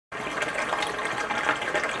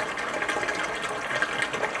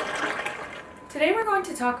Today we're going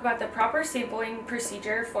to talk about the proper sampling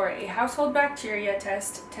procedure for a household bacteria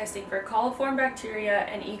testing for coliform bacteria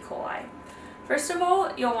and E. coli. First of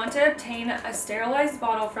all, you'll want to obtain a sterilized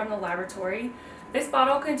bottle from the laboratory. This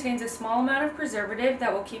bottle contains a small amount of preservative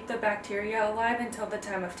that will keep the bacteria alive until the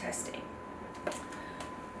time of testing.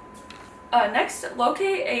 Next,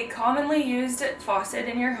 locate a commonly used faucet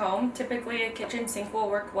in your home. Typically a kitchen sink will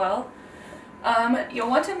work well. You'll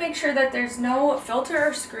want to make sure that there's no filter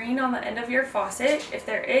or screen on the end of your faucet. If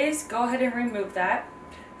there is, go ahead and remove that.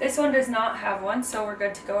 This one does not have one, so we're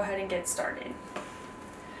good to go ahead and get started.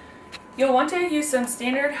 You'll want to use some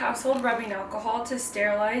standard household rubbing alcohol to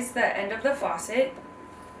sterilize the end of the faucet.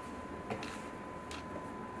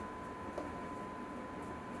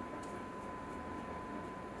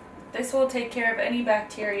 This will take care of any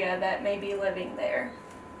bacteria that may be living there.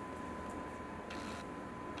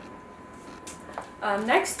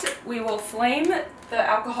 Next, we will flame the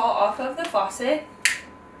alcohol off of the faucet.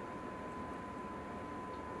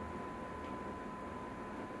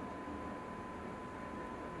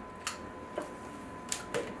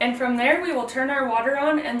 And from there, we will turn our water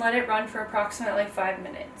on and let it run for approximately 5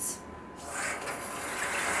 minutes.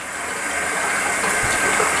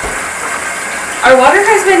 Our water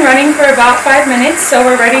has been running for about 5 minutes, so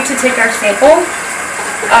we're ready to take our sample.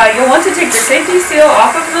 You'll want to take the safety seal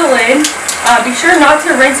off of the lid. Be sure not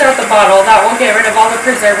to rinse out the bottle. That will get rid of all the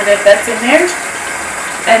preservative that's in there.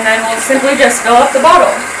 And then we'll simply just fill up the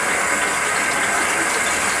bottle.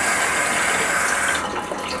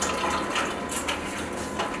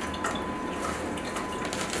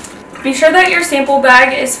 Be sure that your sample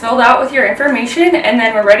bag is filled out with your information, and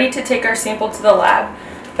then we're ready to take our sample to the lab.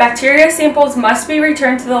 Bacteria samples must be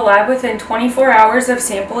returned to the lab within 24 hours of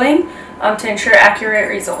sampling to ensure accurate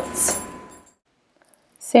results.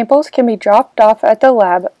 Samples can be dropped off at the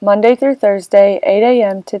lab Monday through Thursday, 8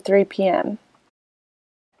 a.m. to 3 p.m.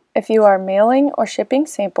 If you are mailing or shipping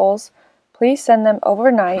samples, please send them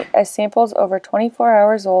overnight, as samples over 24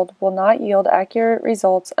 hours old will not yield accurate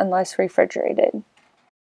results unless refrigerated.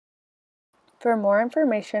 For more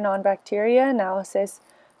information on bacteria analysis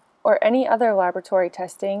or any other laboratory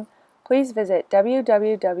testing, please visit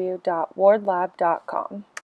www.wardlab.com.